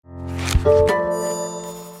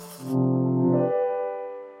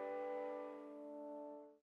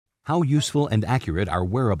How useful and accurate are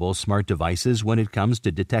wearable smart devices when it comes to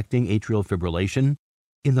detecting atrial fibrillation?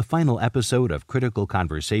 In the final episode of Critical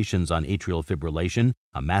Conversations on Atrial Fibrillation,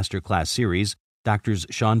 a masterclass series, Drs.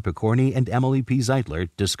 Sean Pokorney and Emily P. Zeitler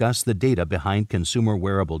discuss the data behind consumer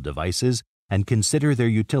wearable devices and consider their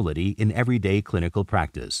utility in everyday clinical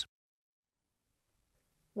practice.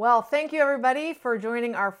 Well, thank you everybody for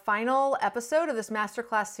joining our final episode of this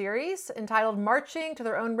masterclass series entitled Marching to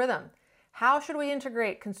Their Own Rhythm. How should we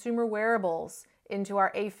integrate consumer wearables into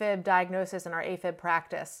our AFib diagnosis and our AFib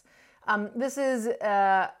practice? This is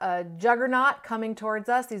a juggernaut coming towards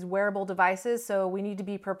us, these wearable devices, so we need to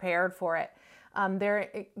be prepared for it.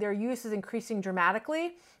 Their use is increasing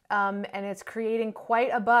dramatically, and it's creating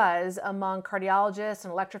quite a buzz among cardiologists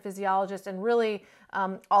and electrophysiologists and really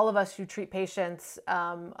all of us who treat patients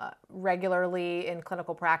regularly in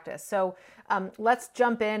clinical practice. So let's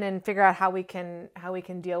jump in and figure out how we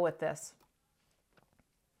can deal with this.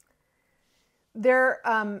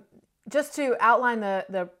 Just to outline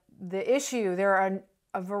the issue, there are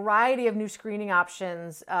a variety of new screening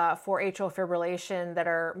options for atrial fibrillation that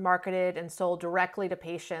are marketed and sold directly to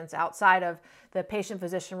patients outside of the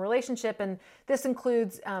patient-physician relationship. And this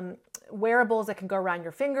includes wearables that can go around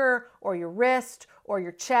your finger or your wrist or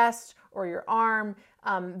your chest or your arm.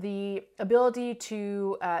 The ability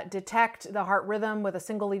to detect the heart rhythm with a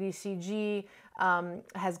single lead ECG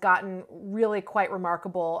has gotten really quite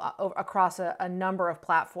remarkable across a number of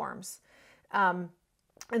platforms.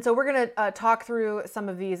 And so we're going to talk through some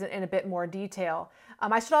of these in a bit more detail.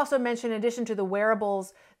 I should also mention, in addition to the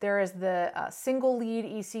wearables, there is the single lead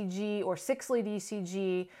ECG or 6-lead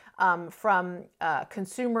ECG from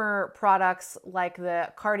consumer products like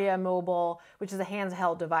the Cardia Mobile, which is a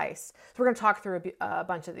handheld device. So we're going to talk through a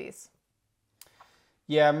bunch of these.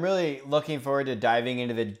 Yeah, I'm really looking forward to diving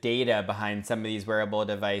into the data behind some of these wearable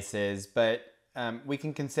devices, but we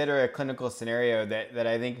can consider a clinical scenario that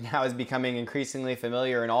I think now is becoming increasingly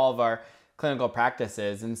familiar in all of our clinical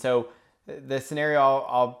practices. And so the scenario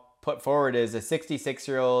I'll put forward is a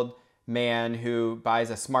 66-year-old man who buys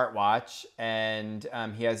a smartwatch, and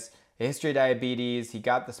he has a history of diabetes. He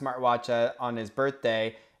got the smartwatch on his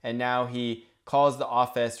birthday, and now he calls the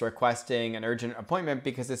office requesting an urgent appointment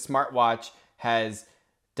because his smartwatch has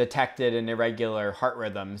detected an irregular heart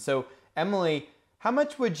rhythm. So Emily, how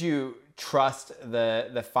much would you trust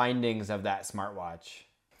the findings of that smartwatch?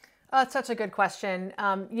 Oh, it's such a good question.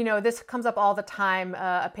 This comes up all the time.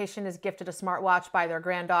 A patient is gifted a smartwatch by their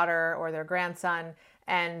granddaughter or their grandson,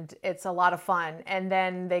 and it's a lot of fun. And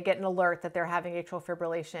then they get an alert that they're having atrial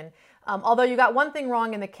fibrillation. Although you got one thing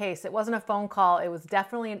wrong in the case. It wasn't a phone call. It was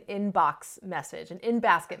definitely an inbox message, an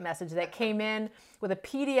in-basket message that came in with a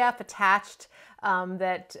PDF attached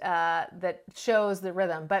that shows the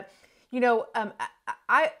rhythm. But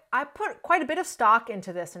I put quite a bit of stock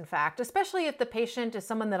into this, in fact, especially if the patient is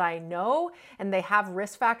someone that I know and they have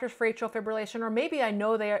risk factors for atrial fibrillation, or maybe I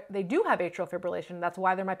know they do have atrial fibrillation. That's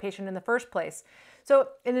why they're my patient in the first place. So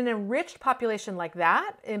in an enriched population like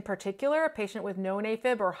that, in particular, a patient with known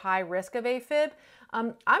AFib or high risk of AFib,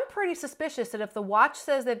 I'm pretty suspicious that if the watch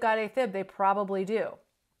says they've got AFib, they probably do.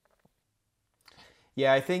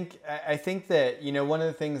 Yeah, I think that, one of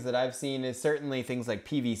the things that I've seen is certainly things like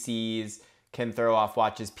PVCs can throw off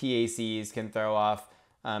watches, PACs can throw off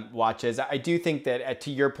watches. I do think that,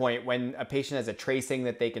 to your point, when a patient has a tracing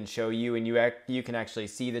that they can show you and you can actually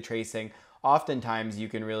see the tracing, oftentimes you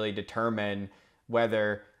can really determine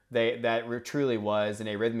whether that truly was an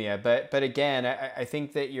arrhythmia. But again, I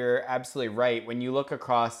think that you're absolutely right. When you look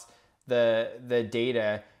across the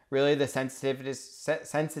data, really the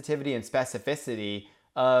sensitivity and specificity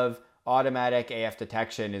of automatic AF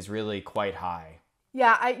detection is really quite high.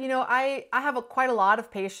 Yeah, I have quite a lot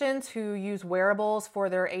of patients who use wearables for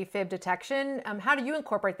their AFib detection. How do you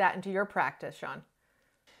incorporate that into your practice, Sean?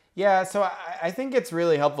 Yeah, so I think it's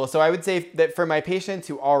really helpful. So I would say that for my patients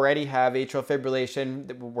who already have atrial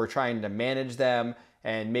fibrillation, we're trying to manage them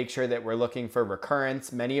and make sure that we're looking for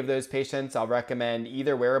recurrence. Many of those patients, I'll recommend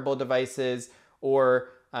either wearable devices or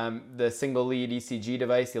the single lead ECG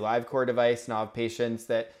device, the AliveCor device, and I'll have patients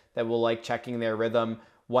that will like checking their rhythm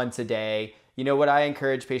once a day. What I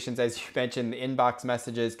encourage patients, as you mentioned, the inbox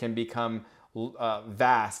messages can become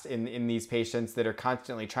vast in these patients that are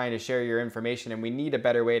constantly trying to share your information, and we need a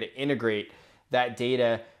better way to integrate that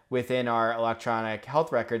data within our electronic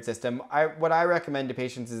health record system. What I recommend to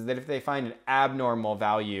patients is that if they find an abnormal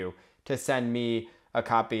value, to send me a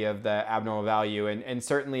copy of the abnormal value. And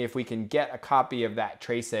certainly if we can get a copy of that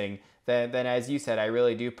tracing, then as you said, I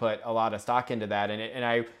really do put a lot of stock into that. And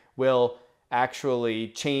I will actually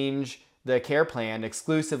change the care plan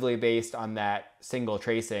exclusively based on that single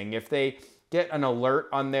tracing. If they get an alert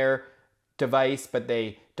on their device, but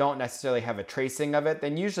they don't necessarily have a tracing of it,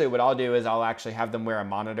 then usually what I'll do is I'll actually have them wear a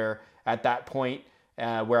monitor at that point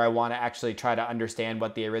where I want to actually try to understand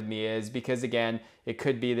what the arrhythmia is, because again, it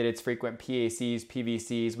could be that it's frequent PACs,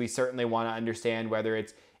 PVCs. We certainly want to understand whether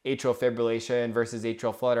it's atrial fibrillation versus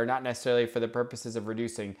atrial flutter, not necessarily for the purposes of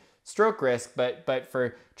reducing stroke risk, but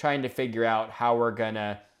for trying to figure out how we're going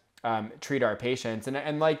to treat our patients.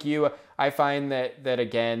 And like you, I find that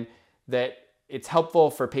again, that it's helpful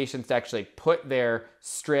for patients to actually put their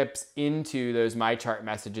strips into those MyChart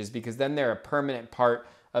messages, because then they're a permanent part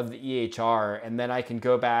of the EHR. And then I can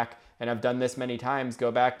go back, and I've done this many times,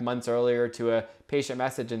 go back months earlier to a patient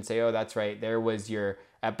message and say, oh, that's right, there was your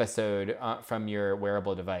episode from your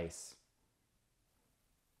wearable device.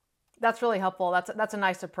 That's really helpful. That's a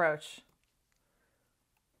nice approach.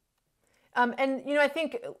 And I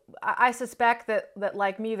think, I suspect that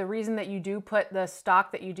like me, the reason that you do put the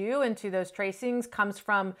stock that you do into those tracings comes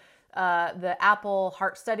from the Apple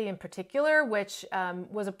Heart Study in particular, which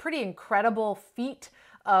was a pretty incredible feat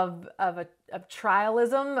of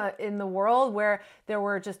trialism in the world, where there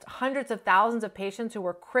were just hundreds of thousands of patients who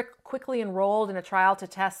were quickly enrolled in a trial to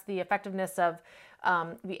test the effectiveness of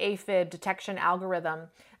the AFib detection algorithm.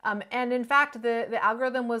 And in fact, the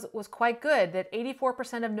algorithm was quite good, that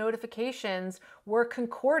 84% of notifications were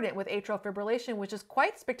concordant with atrial fibrillation, which is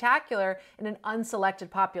quite spectacular in an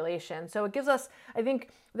unselected population. So it gives us, I think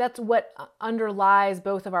that's what underlies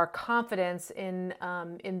both of our confidence in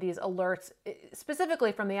these alerts,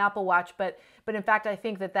 specifically from the Apple Watch, but in fact, I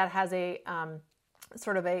think that has a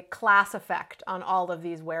sort of a class effect on all of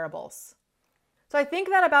these wearables. So I think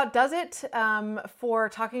that about does it for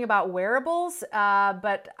talking about wearables,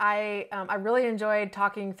 but I really enjoyed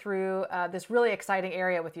talking through this really exciting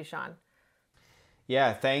area with you, Sean.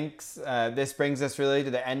 Yeah, thanks. This brings us really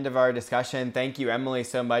to the end of our discussion. Thank you, Emily,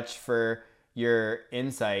 so much for your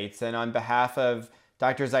insights. And on behalf of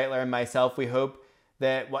Dr. Zeitler and myself, we hope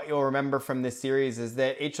that what you'll remember from this series is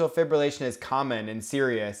that atrial fibrillation is common and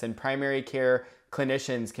serious, and primary care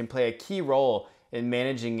clinicians can play a key role in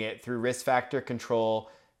managing it through risk factor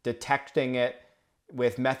control, detecting it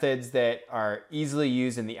with methods that are easily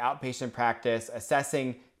used in the outpatient practice,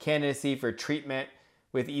 assessing candidacy for treatment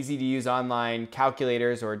with easy-to-use online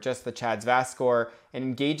calculators or just the CHADS-VASc score, and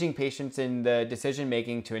engaging patients in the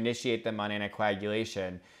decision-making to initiate them on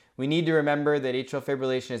anticoagulation. We need to remember that atrial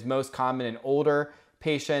fibrillation is most common in older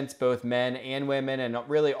patients, both men and women, and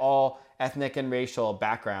really all ethnic and racial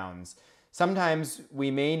backgrounds. Sometimes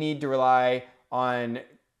we may need to rely on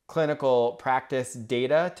clinical practice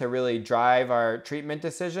data to really drive our treatment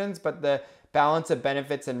decisions, but the balance of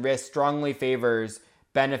benefits and risks strongly favors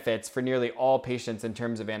benefits for nearly all patients in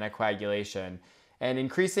terms of anticoagulation. And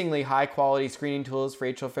increasingly high quality screening tools for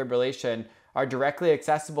atrial fibrillation are directly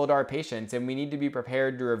accessible to our patients, and we need to be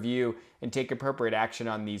prepared to review and take appropriate action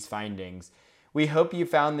on these findings. We hope you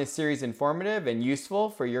found this series informative and useful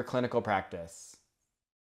for your clinical practice.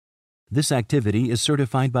 This activity is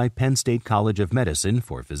certified by Penn State College of Medicine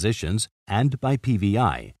for physicians and by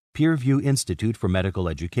PVI, Peer Review Institute for Medical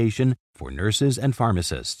Education for nurses and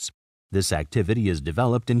pharmacists. This activity is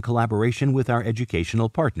developed in collaboration with our educational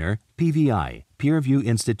partner, PVI, Peer Review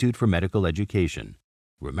Institute for Medical Education.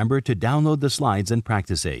 Remember to download the slides and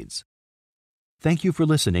practice aids. Thank you for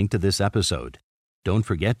listening to this episode. Don't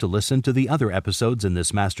forget to listen to the other episodes in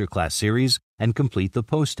this masterclass series and complete the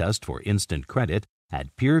post-test for instant credit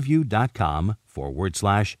at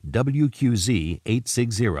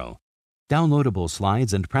peerreview.com/WQZ860. Downloadable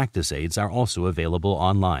slides and practice aids are also available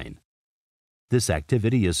online. This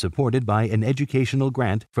activity is supported by an educational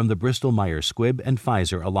grant from the Bristol Myers Squibb and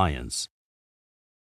Pfizer Alliance.